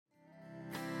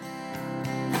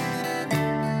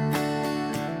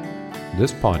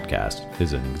This podcast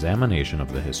is an examination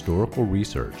of the historical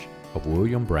research of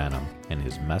William Branham and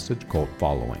his message cult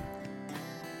following.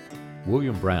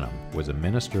 William Branham was a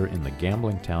minister in the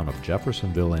gambling town of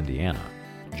Jeffersonville, Indiana,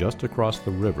 just across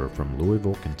the river from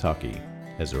Louisville, Kentucky,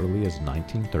 as early as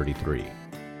 1933.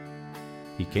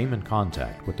 He came in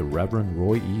contact with the Reverend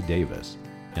Roy E. Davis,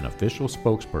 an official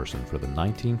spokesperson for the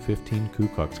 1915 Ku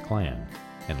Klux Klan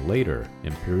and later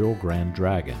Imperial Grand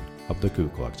Dragon of the Ku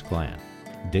Klux Klan.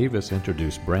 Davis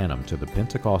introduced Branham to the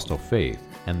Pentecostal faith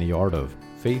and the art of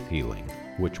faith healing,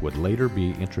 which would later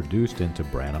be introduced into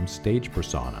Branham's stage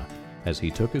persona as he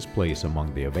took his place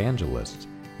among the evangelists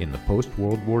in the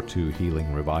post-World War II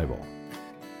healing revival.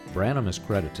 Branham is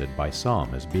credited by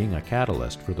some as being a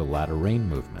catalyst for the Latter Rain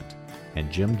movement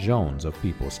and Jim Jones of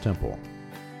People's Temple.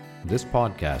 This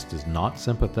podcast is not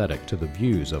sympathetic to the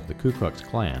views of the Ku Klux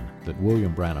Klan that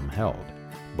William Branham held,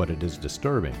 but it is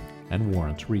disturbing and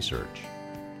warrants research.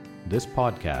 This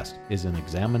podcast is an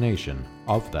examination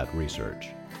of that research.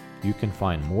 You can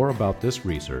find more about this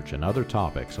research and other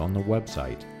topics on the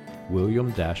website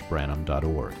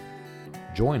william-branham.org.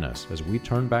 Join us as we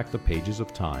turn back the pages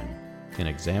of time and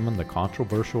examine the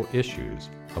controversial issues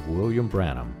of William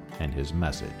Branham and his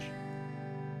message.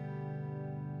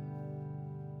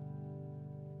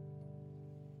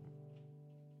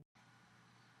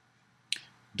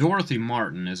 Dorothy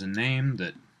Martin is a name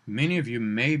that many of you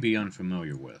may be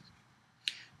unfamiliar with.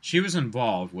 She was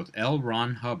involved with L.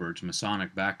 Ron Hubbard's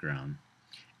Masonic background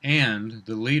and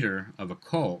the leader of a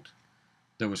cult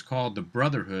that was called the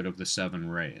Brotherhood of the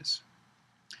Seven Rays.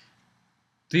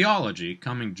 Theology,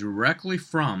 coming directly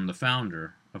from the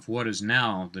founder of what is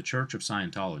now the Church of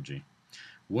Scientology,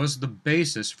 was the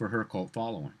basis for her cult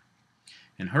following.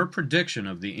 And her prediction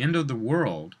of the end of the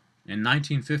world in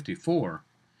 1954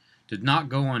 did not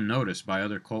go unnoticed by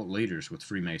other cult leaders with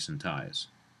Freemason ties.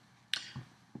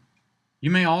 You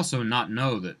may also not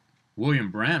know that William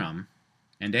Branham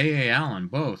and A. Allen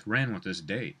both ran with this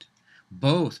date,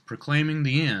 both proclaiming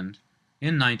the end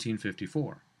in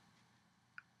 1954.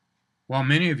 While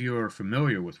many of you are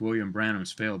familiar with William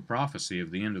Branham's failed prophecy of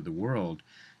the end of the world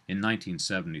in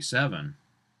 1977,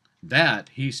 that,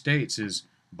 he states, is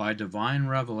by divine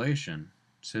revelation,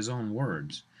 it's his own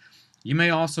words. You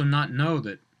may also not know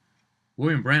that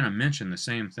William Branham mentioned the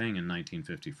same thing in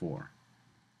 1954.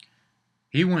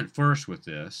 He went first with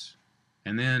this,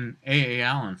 and then A.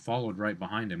 Allen followed right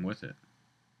behind him with it.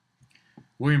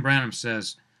 William Branham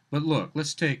says, but look,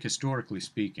 let's take historically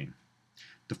speaking.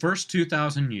 The first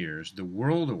 2,000 years, the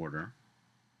world order,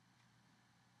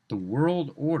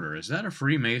 is that a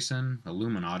Freemason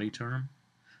Illuminati term?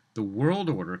 The world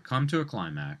order come to a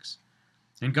climax,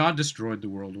 and God destroyed the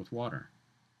world with water.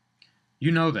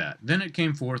 You know that. Then it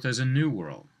came forth as a new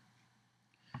world.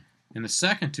 In the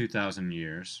second 2,000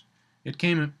 years, it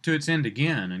came to its end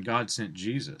again, and God sent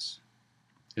Jesus.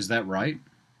 Is that right?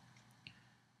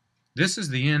 This is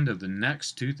the end of the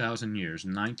next 2,000 years,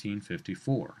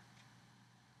 1954.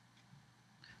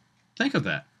 Think of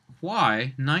that.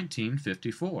 Why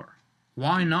 1954?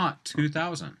 Why not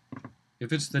 2000,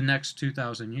 if it's the next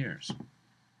 2,000 years?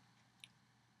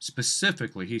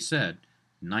 Specifically, he said,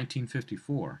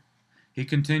 1954. He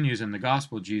continues, in the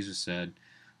gospel, Jesus said,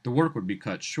 the work would be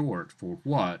cut short for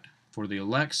what? For the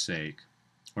elect's sake,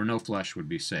 or no flesh would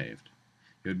be saved.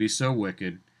 It would be so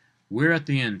wicked. We're at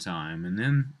the end time, and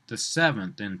then the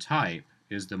seventh in type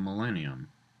is the millennium,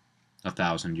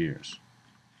 1,000 years.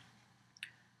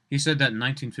 He said that in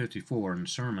 1954 in a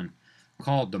sermon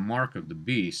called The Mark of the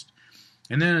Beast,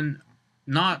 and then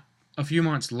not a few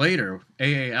months later,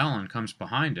 A. Allen comes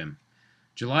behind him.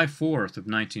 July 4th of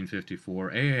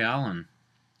 1954, A. Allen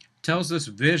tells this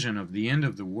vision of the end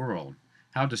of the world,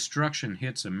 how destruction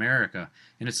hits America,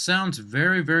 and it sounds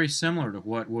very, very similar to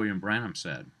what William Branham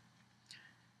said.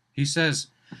 He says,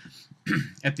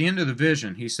 at the end of the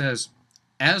vision, he says,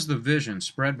 as the vision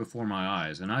spread before my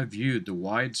eyes, and I viewed the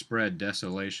widespread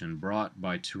desolation brought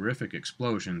by terrific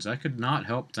explosions, I could not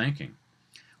help thinking,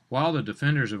 while the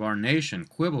defenders of our nation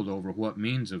quibbled over what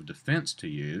means of defense to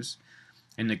use,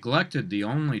 and neglected the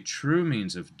only true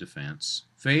means of defense,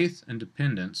 faith and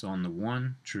dependence on the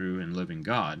one true and living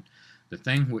God, the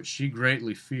thing which she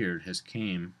greatly feared has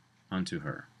came unto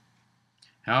her.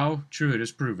 How true it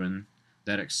is proven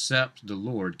that except the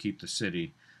Lord keep the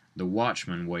city, the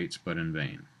watchman waits but in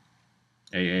vain.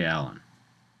 A. Allen.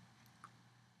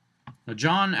 Now,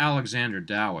 John Alexander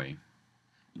Dowie,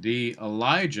 the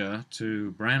Elijah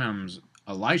to Branham's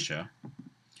Elisha,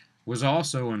 was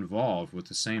also involved with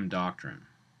the same doctrine.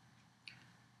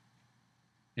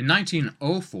 In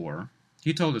 1904,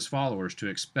 he told his followers to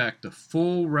expect the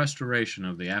full restoration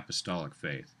of the apostolic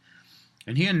faith,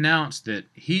 And he announced that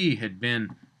he had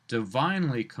been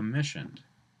divinely commissioned,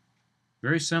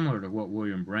 very similar to what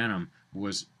William Branham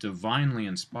was divinely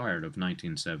inspired of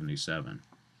 1977.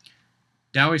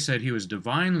 Dowie said he was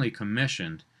divinely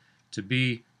commissioned to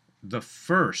be the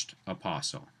first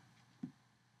apostle,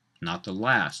 not the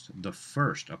last, the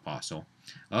first apostle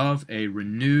of a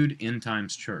renewed end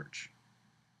times church.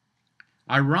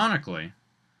 Ironically,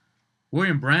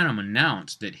 William Branham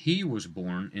announced that he was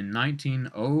born in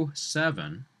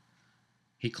 1907.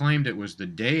 He claimed it was the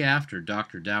day after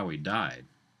Dr. Dowie died.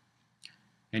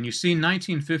 And you see,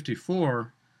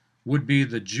 1954 would be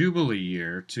the Jubilee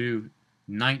year to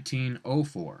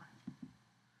 1904.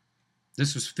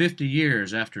 This was 50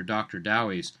 years after Dr.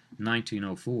 Dowie's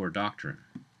 1904 doctrine.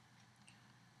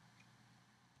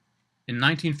 In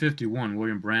 1951,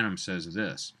 William Branham says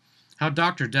this: "How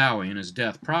Dr. Dowie in his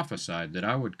death prophesied that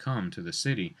I would come to the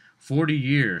city 40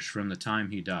 years from the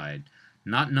time he died,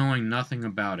 not knowing nothing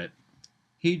about it.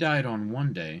 He died on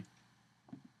one day,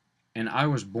 and I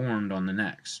was born on the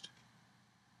next.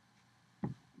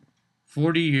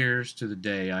 40 years to the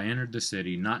day I entered the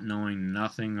city, not knowing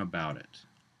nothing about it."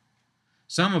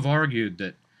 Some have argued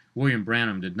that William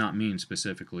Branham did not mean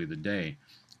specifically the day,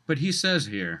 but he says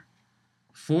here,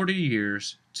 40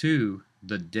 years to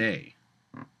the day.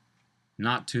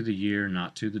 Not to the year,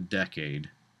 not to the decade,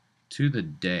 to the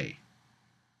day.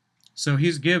 So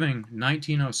he's giving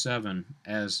 1907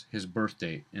 as his birth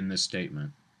date in this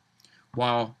statement,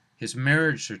 while his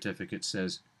marriage certificate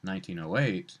says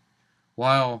 1908,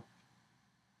 while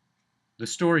the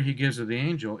story he gives of the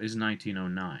angel is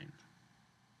 1909.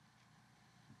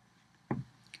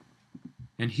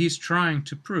 And he's trying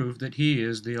to prove that he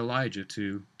is the Elijah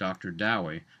to Dr.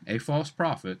 Dowie, a false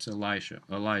prophet,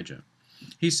 Elijah.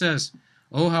 He says,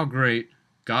 "Oh, how great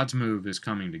God's move is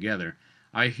coming together.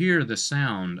 I hear the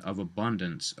sound of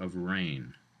abundance of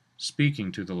rain,"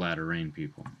 speaking to the latter rain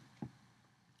people.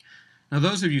 Now,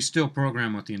 those of you still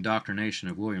programmed with the indoctrination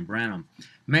of William Branham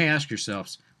may ask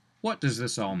yourselves, what does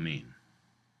this all mean?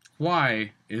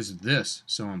 Why is this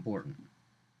so important?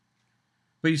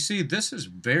 But you see, this is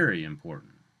very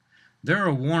important. There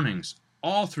are warnings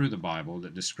all through the Bible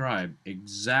that describe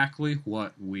exactly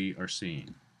what we are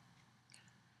seeing.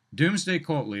 Doomsday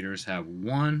cult leaders have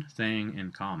one thing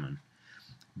in common.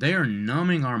 They are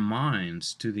numbing our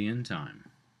minds to the end time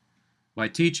by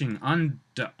teaching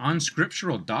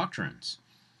unscriptural doctrines.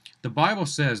 The Bible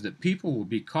says that people will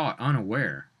be caught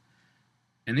unaware,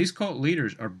 and these cult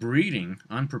leaders are breeding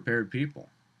unprepared people.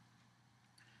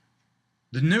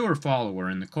 The newer follower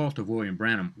in the cult of William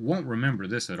Branham won't remember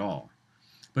this at all,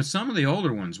 but some of the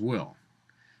older ones will.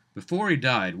 Before he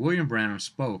died, William Branham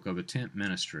spoke of a tent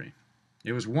ministry.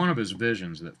 It was one of his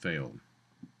visions that failed.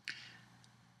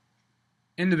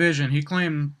 In the vision, he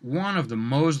claimed one of the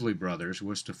Mosley brothers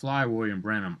was to fly William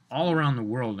Branham all around the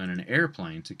world in an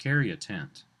airplane to carry a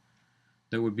tent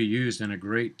that would be used in a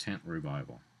great tent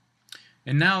revival.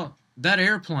 And now that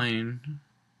airplane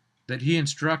that he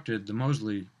instructed the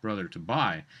Mosley brother to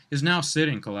buy is now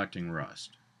sitting collecting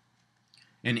rust.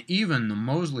 And even the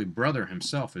Mosley brother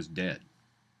himself is dead.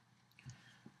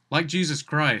 Like Jesus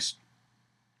Christ,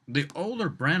 the older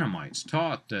Branhamites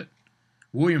taught that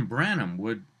William Branham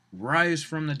would rise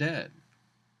from the dead,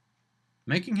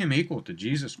 making him equal to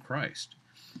Jesus Christ.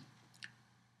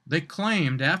 They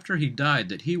claimed after he died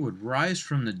that he would rise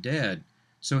from the dead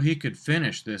so he could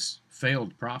finish this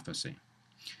failed prophecy.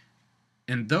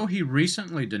 And though he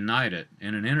recently denied it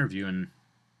in an interview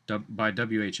by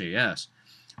WHAS,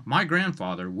 my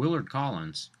grandfather, Willard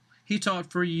Collins, he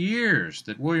taught for years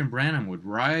that William Branham would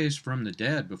rise from the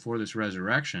dead before this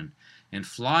resurrection and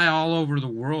fly all over the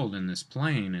world in this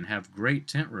plane and have great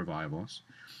tent revivals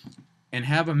and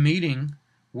have a meeting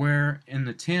where in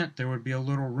the tent there would be a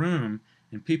little room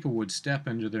and people would step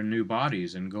into their new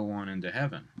bodies and go on into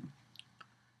heaven.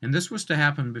 And this was to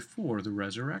happen before the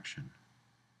resurrection.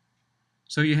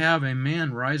 So you have a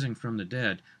man rising from the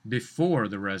dead before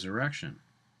the resurrection.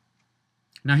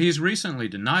 Now he's recently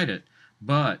denied it,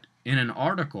 but in an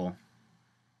article,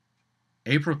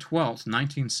 April 12th,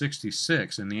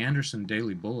 1966, in the Anderson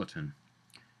Daily Bulletin,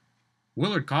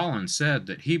 Willard Collins said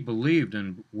that he believed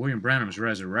in William Branham's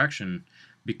resurrection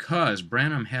because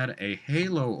Branham had a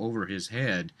halo over his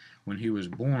head when he was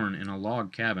born in a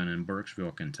log cabin in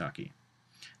Burkesville, Kentucky.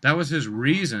 That was his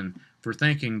reason for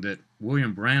thinking that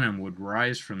William Branham would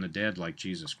rise from the dead like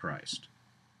Jesus Christ.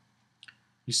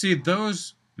 You see,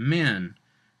 those men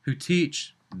who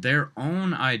teach their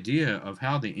own idea of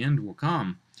how the end will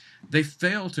come, they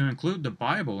fail to include the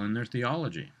Bible in their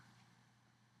theology.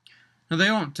 Now, they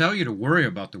won't tell you to worry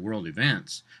about the world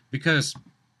events because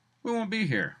we won't be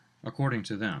here. according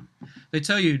to them. They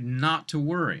tell you not to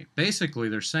worry. Basically,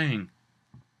 they're saying,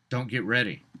 don't get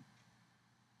ready.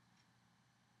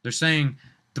 They're saying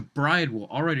the bride will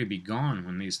already be gone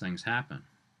when these things happen.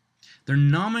 They're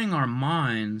numbing our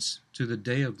minds to the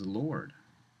day of the Lord.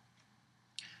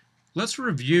 Let's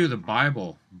review the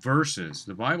Bible verses,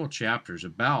 the Bible chapters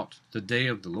about the day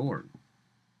of the Lord.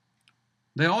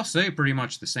 They all say pretty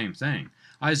much the same thing.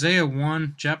 Isaiah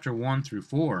 1, chapter 1 through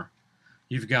 4,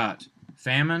 you've got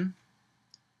famine,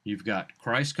 you've got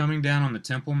Christ coming down on the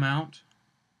Temple Mount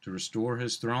to restore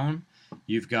his throne,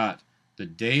 you've got the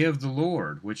day of the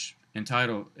Lord, which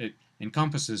it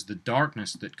encompasses the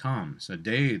darkness that comes, a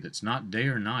day that's not day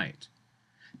or night.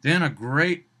 Then a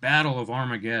great battle of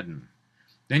Armageddon.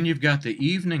 Then you've got the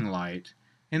evening light,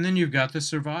 and then you've got the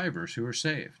survivors who are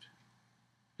saved.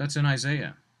 That's in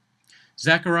Isaiah.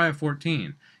 Zechariah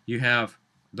 14, you have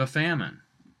the famine.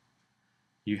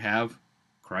 You have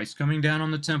Christ coming down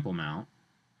on the Temple Mount.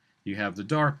 You have the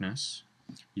darkness.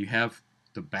 You have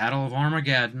the battle of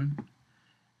Armageddon.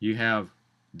 You have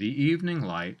the evening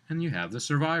light, and you have the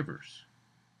survivors.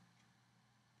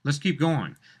 Let's keep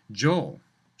going. Joel,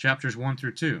 chapters 1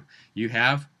 through 2. You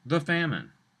have the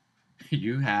famine.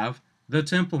 You have the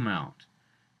Temple Mount.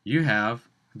 You have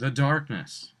the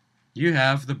darkness. You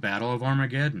have the battle of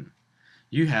Armageddon.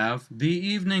 You have the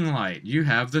evening light. You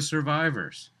have the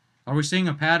survivors. Are we seeing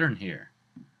a pattern here?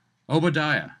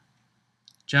 Obadiah,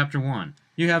 chapter 1.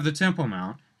 You have the Temple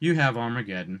Mount. You have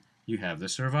Armageddon. You have the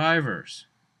survivors.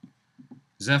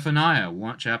 Zephaniah,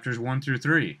 chapters 1 through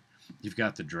 3. You've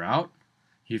got the drought.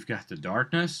 You've got the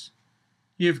darkness.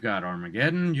 You've got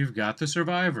Armageddon. You've got the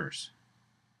survivors.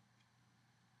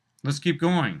 Let's keep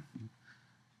going.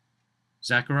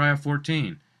 Zechariah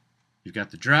 14. You've got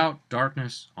the drought,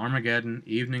 darkness, Armageddon,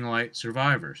 evening light,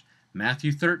 survivors.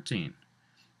 Matthew 13.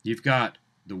 You've got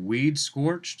the weeds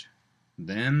scorched,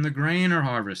 then the grain are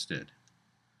harvested.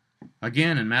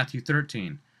 Again in Matthew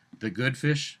 13, the good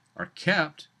fish are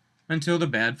kept until the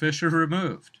bad fish are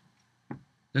removed.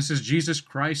 This is Jesus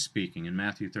Christ speaking in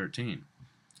Matthew 13.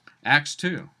 Acts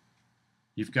 2.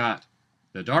 You've got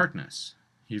the darkness.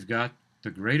 You've got the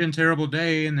great and terrible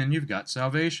day, and then you've got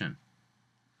salvation.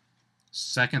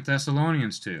 2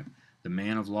 Thessalonians 2. The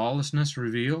man of lawlessness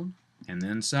revealed, and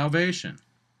then salvation.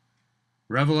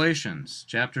 Revelations,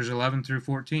 chapters 11 through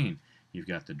 14. You've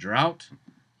got the drought.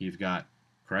 You've got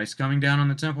Christ coming down on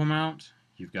the Temple Mount.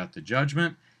 You've got the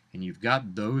judgment. And you've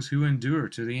got those who endure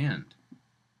to the end.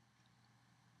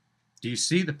 Do you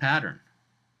see the pattern?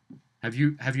 Have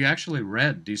you actually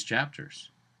read these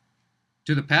chapters?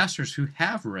 To the pastors who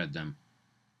have read them,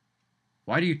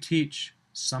 why do you teach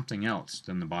something else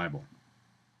than the Bible?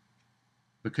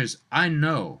 Because I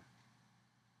know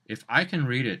if I can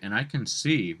read it and I can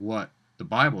see what the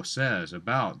Bible says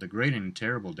about the great and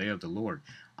terrible day of the Lord,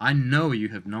 I know you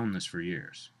have known this for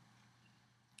years.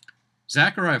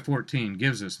 Zechariah 14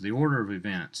 gives us the order of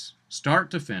events,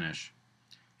 start to finish,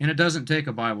 and it doesn't take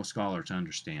a Bible scholar to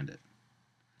understand it.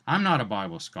 I'm not a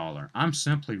Bible scholar. I'm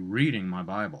simply reading my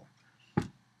Bible.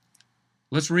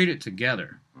 Let's read it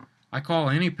together. I call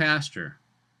any pastor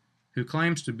who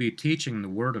claims to be teaching the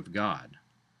Word of God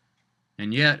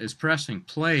and yet is pressing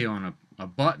play on a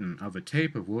button of a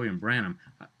tape of William Branham,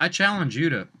 I challenge you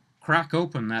to crack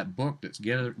open that book that's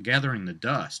gathering the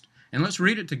dust, and let's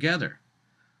read it together.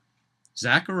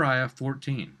 Zechariah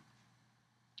 14.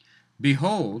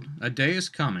 Behold, a day is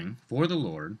coming for the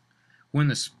Lord, when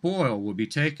the spoil will be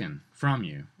taken from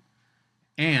you,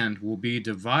 and will be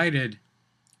divided.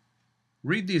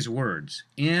 Read these words,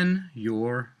 in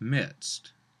your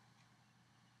midst.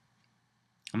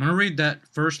 I'm going to read that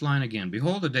first line again.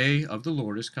 Behold, the day of the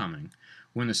Lord is coming,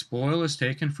 when the spoil is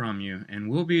taken from you, and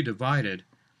will be divided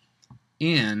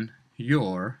in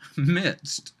your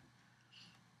midst.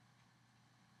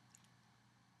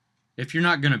 If you're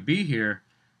not going to be here,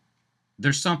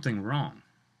 there's something wrong.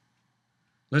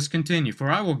 Let's continue. For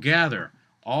I will gather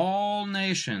all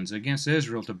nations against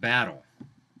Israel to battle.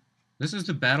 This is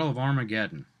the battle of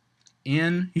Armageddon.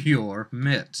 In your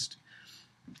midst.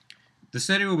 The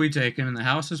city will be taken, and the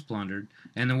houses plundered,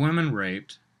 and the women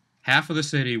raped. Half of the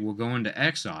city will go into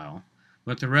exile,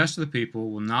 but the rest of the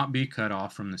people will not be cut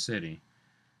off from the city.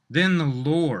 Then the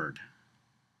Lord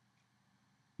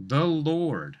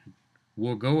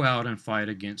will go out and fight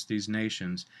against these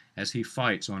nations as he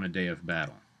fights on a day of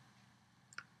battle.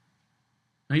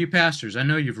 Now, you pastors, I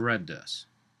know you've read this.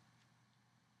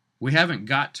 We haven't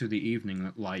got to the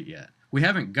evening light yet. We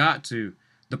haven't got to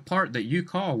the part that you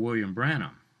call William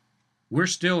Branham. We're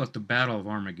still at the Battle of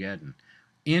Armageddon,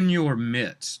 in your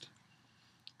midst.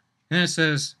 And it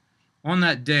says, on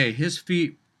that day, his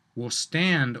feet will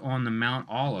stand on the Mount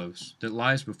Olives that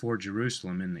lies before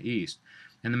Jerusalem in the east,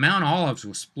 and the Mount Olives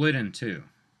will split in two.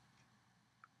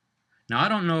 Now, I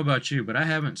don't know about you, but I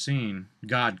haven't seen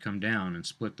God come down and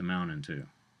split the mount in two.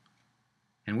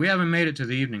 And we haven't made it to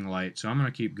the evening light, so I'm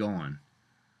going to keep going.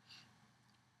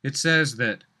 It says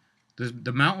that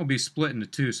the mount will be split into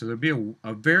two, so there'll be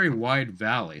a very wide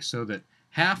valley, so that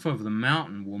half of the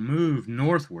mountain will move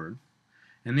northward,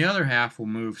 and the other half will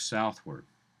move southward.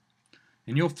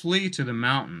 And you'll flee to the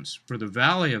mountains, for the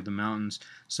valley of the mountains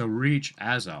shall reach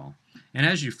Azal. And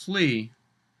as you flee,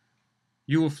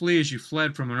 you will flee as you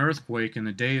fled from an earthquake in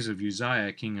the days of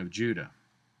Uzziah, king of Judah.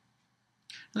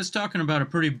 Let's talking about a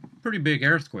pretty big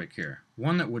earthquake here,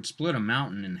 one that would split a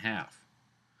mountain in half.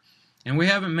 And we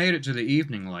haven't made it to the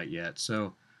evening light yet,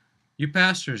 so you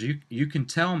pastors, you can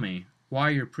tell me why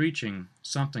you're preaching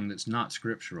something that's not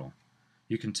scriptural.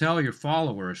 You can tell your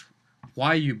followers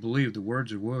why you believe the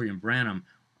words of William Branham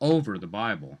over the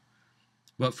Bible.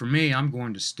 But for me, I'm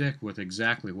going to stick with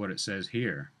exactly what it says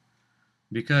here.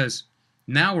 Because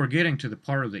now we're getting to the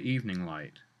part of the evening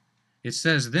light. It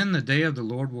says, "Then the day of the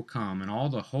Lord will come, and all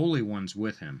the holy ones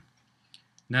with him."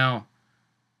 Now,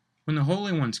 when the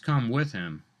holy ones come with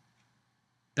him,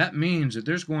 that means that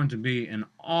there's going to be an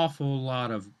awful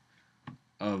lot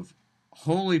of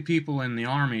holy people in the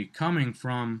army coming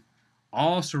from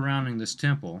all surrounding this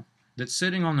temple that's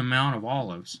sitting on the Mount of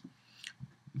Olives,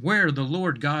 where the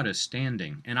Lord God is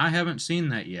standing. And I haven't seen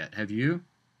that yet. Have you?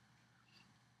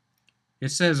 It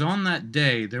says, "On that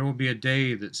day there will be a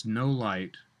day that's no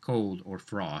light, cold, or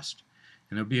frost,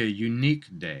 and there'll be a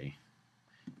unique day."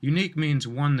 Unique means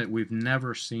one that we've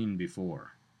never seen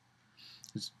before,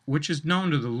 which is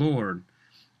known to the Lord,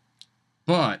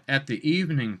 but at the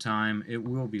evening time it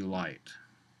will be light.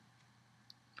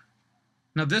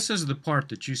 Now this is the part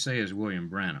that you say is William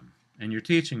Branham, and you're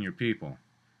teaching your people.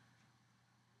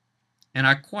 And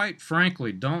I quite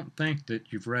frankly don't think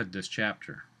that you've read this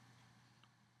chapter.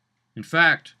 In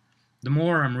fact, the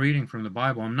more I'm reading from the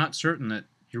Bible, I'm not certain that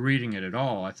you're reading it at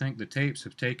all. I think the tapes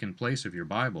have taken place of your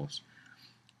Bibles.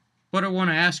 But I want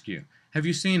to ask you, have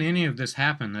you seen any of this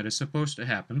happen that is supposed to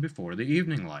happen before the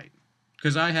evening light?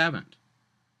 Because I haven't.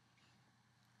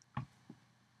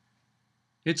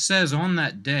 It says, "On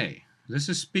that day." This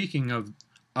is speaking of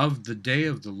the day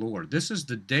of the Lord. This is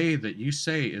the day that you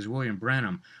say is William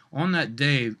Branham. "On that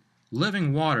day,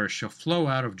 living water shall flow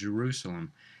out of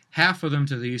Jerusalem, half of them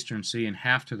to the eastern sea and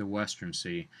half to the western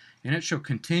sea, and it shall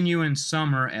continue in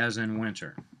summer as in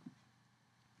winter."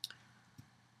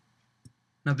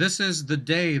 Now this is the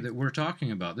day that we're talking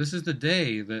about. This is the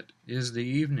day that is the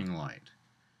evening light.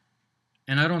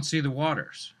 And I don't see the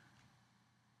waters.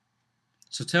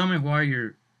 So tell me why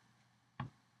you're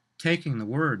taking the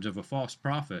words of a false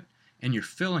prophet and you're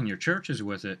filling your churches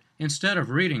with it instead of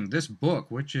reading this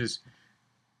book, which is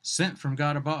sent from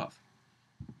God above.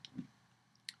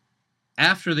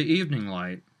 After the evening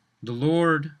light, the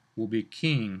Lord will be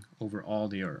king over all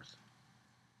the earth.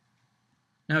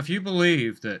 Now, if you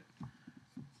believe that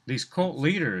these cult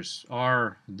leaders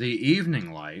are the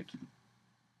evening light,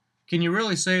 can you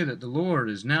really say that the Lord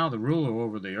is now the ruler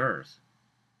over the earth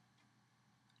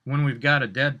when we've got a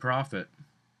dead prophet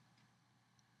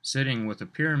sitting with a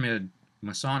pyramid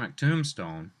Masonic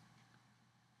tombstone?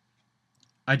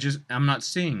 I'm not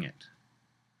seeing it.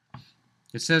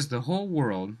 It says the whole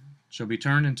world shall be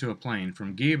turned into a plain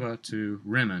from Geba to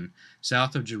Rimmon,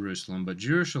 south of Jerusalem, but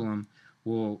Jerusalem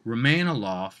will remain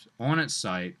aloft on its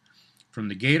site from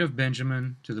the gate of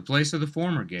Benjamin to the place of the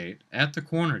former gate, at the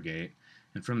corner gate,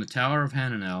 and from the tower of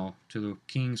Hananel to the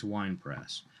king's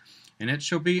winepress. And it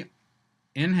shall be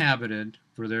inhabited,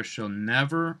 for there shall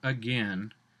never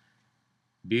again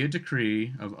be a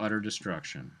decree of utter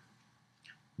destruction.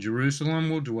 Jerusalem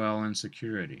will dwell in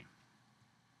security.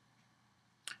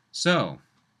 So,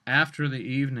 after the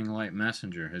evening light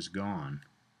messenger has gone,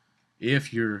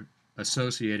 if you're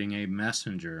associating a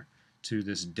messenger to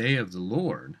this day of the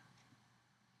Lord,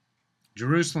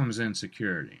 Jerusalem's in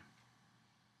security.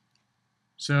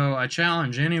 So I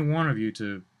challenge any one of you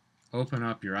to open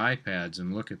up your iPads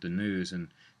and look at the news and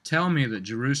tell me that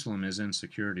Jerusalem is in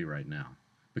security right now,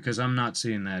 because I'm not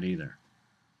seeing that either.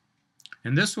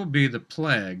 And this will be the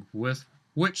plague with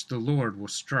which the Lord will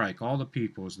strike all the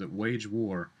peoples that wage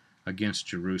war against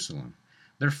Jerusalem.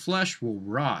 Their flesh will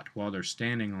rot while they're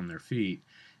standing on their feet,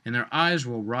 and their eyes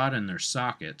will rot in their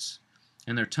sockets,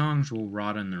 and their tongues will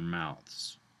rot in their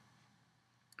mouths.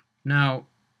 Now,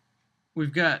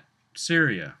 we've got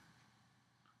Syria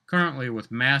currently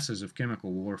with masses of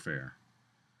chemical warfare,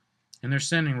 and they're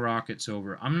sending rockets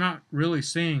over. I'm not really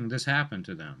seeing this happen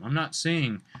to them. I'm not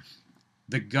seeing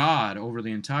the God over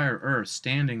the entire earth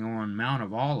standing on Mount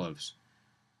of Olives,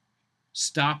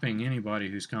 stopping anybody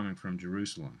who's coming from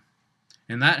Jerusalem.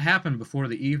 And that happened before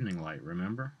the evening light,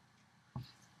 remember?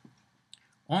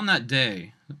 On that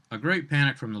day, a great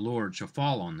panic from the Lord shall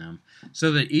fall on them,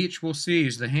 so that each will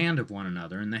seize the hand of one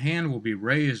another, and the hand will be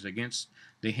raised against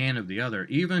the hand of the other.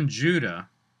 Even Judah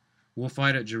will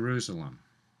fight at Jerusalem.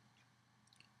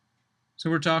 So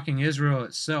we're talking Israel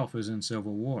itself is in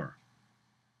civil war.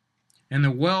 And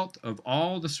the wealth of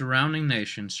all the surrounding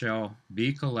nations shall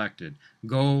be collected,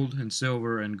 gold and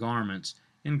silver and garments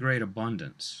in great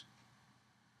abundance.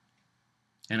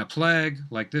 And a plague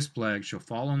like this plague shall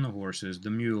fall on the horses, the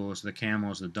mules, the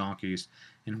camels, the donkeys,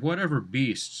 and whatever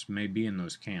beasts may be in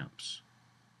those camps.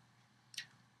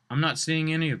 I'm not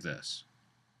seeing any of this.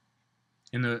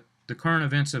 In the current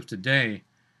events of today,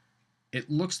 it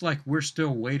looks like we're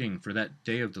still waiting for that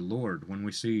day of the Lord when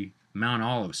we see Mount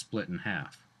Olive split in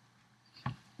half.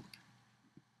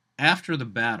 After the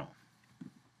battle,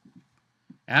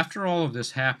 after all of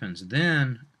this happens,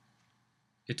 then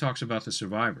it talks about the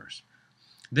survivors.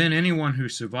 Then anyone who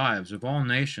survives of all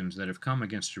nations that have come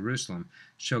against Jerusalem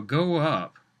shall go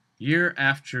up year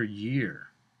after year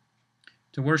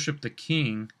to worship the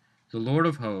King, the Lord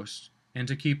of hosts, and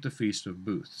to keep the Feast of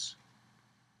Booths.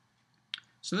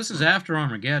 So this is after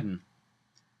Armageddon,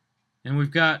 and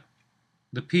we've got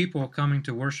the people coming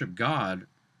to worship God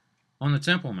on the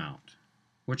Temple Mount,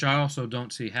 which I also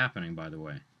don't see happening, by the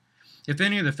way. If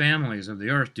any of the families of the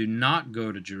earth do not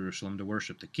go to Jerusalem to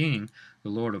worship the King, the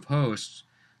Lord of hosts,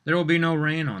 there will be no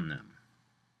rain on them.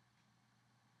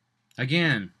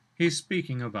 Again, he's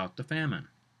speaking about the famine.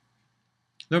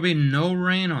 There will be no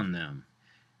rain on them.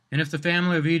 And if the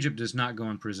family of Egypt does not go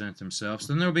and present themselves,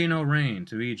 then there will be no rain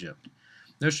to Egypt.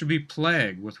 There shall be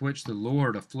plague with which the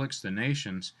Lord afflicts the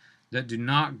nations that do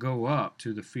not go up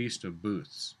to the Feast of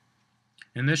Booths.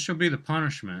 And this shall be the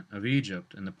punishment of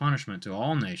Egypt and the punishment to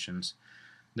all nations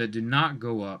that do not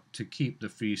go up to keep the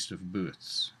Feast of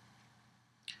Booths.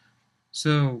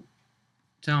 So,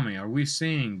 tell me, are we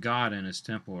seeing God in his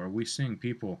temple? Are we seeing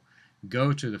people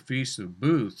go to the Feast of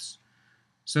Booths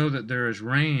so that there is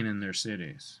rain in their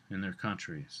cities, in their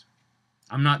countries?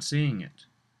 I'm not seeing it.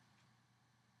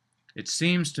 It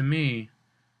seems to me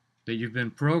that you've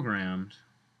been programmed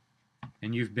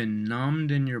and you've been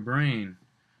numbed in your brain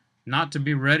not to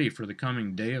be ready for the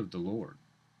coming day of the Lord.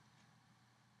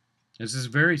 This is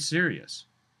very serious.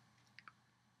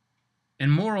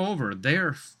 And moreover, they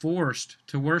are forced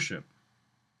to worship.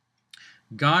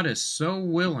 God is so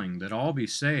willing that all be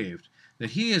saved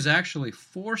that he is actually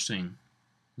forcing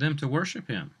them to worship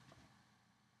him.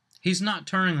 He's not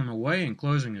turning them away and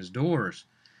closing his doors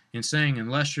and saying,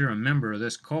 unless you're a member of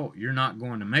this cult, you're not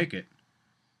going to make it.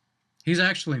 He's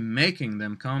actually making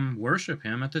them come worship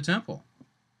him at the temple.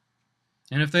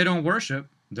 And if they don't worship,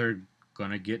 they're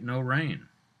going to get no rain.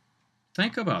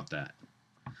 Think about that.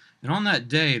 And on that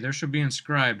day there shall be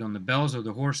inscribed on the bells of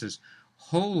the horses,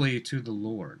 Holy to the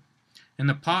Lord. And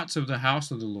the pots of the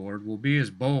house of the Lord will be as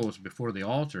bowls before the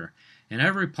altar, and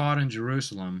every pot in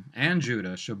Jerusalem and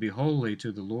Judah shall be holy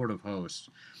to the Lord of hosts,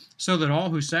 so that all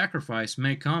who sacrifice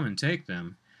may come and take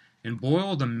them, and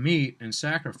boil the meat and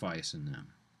sacrifice in them.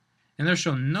 And there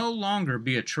shall no longer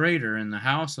be a traitor in the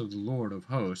house of the Lord of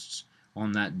hosts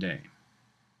on that day.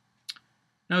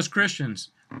 Now, as Christians,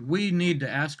 we need to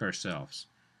ask ourselves,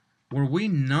 were we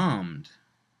numbed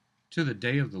to the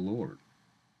day of the Lord?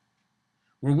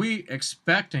 Were we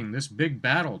expecting this big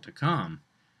battle to come?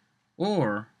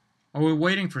 Or are we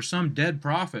waiting for some dead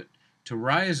prophet to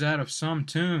rise out of some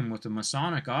tomb with a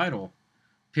Masonic idol,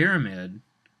 pyramid,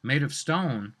 made of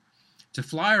stone, to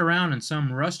fly around in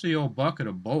some rusty old bucket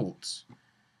of bolts,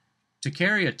 to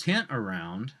carry a tent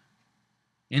around,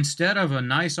 instead of a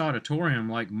nice auditorium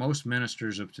like most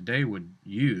ministers of today would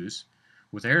use,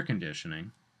 with air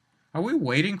conditioning? Are we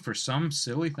waiting for some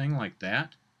silly thing like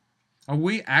that? Are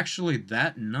we actually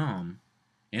that numb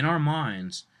in our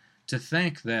minds to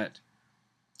think that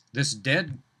this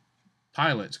dead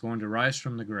Pilate's going to rise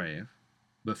from the grave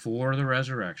before the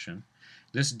resurrection?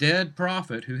 This dead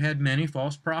prophet who had many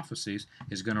false prophecies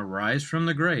is going to rise from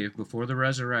the grave before the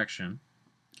resurrection.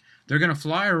 They're going to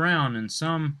fly around in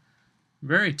some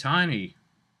very tiny,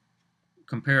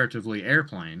 comparatively,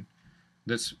 airplane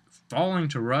that's falling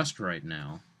to rust right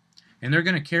now, and they're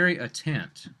going to carry a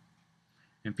tent.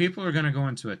 And people are going to go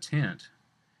into a tent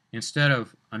instead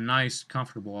of a nice,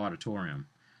 comfortable auditorium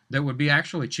that would be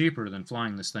actually cheaper than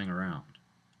flying this thing around.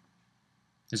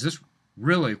 Is this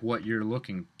really what you're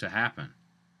looking to happen?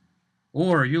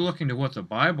 Or are you looking to what the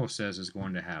Bible says is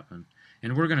going to happen,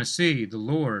 and we're going to see the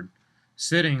Lord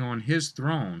sitting on his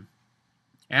throne,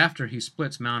 after he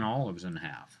splits Mount Olives in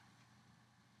half.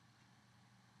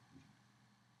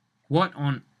 What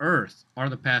on earth are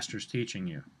the pastors teaching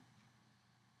you?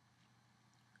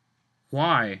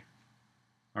 Why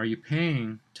are you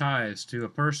paying tithes to a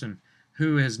person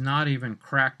who has not even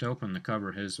cracked open the cover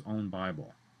of his own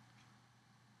Bible?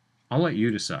 I'll let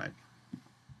you decide.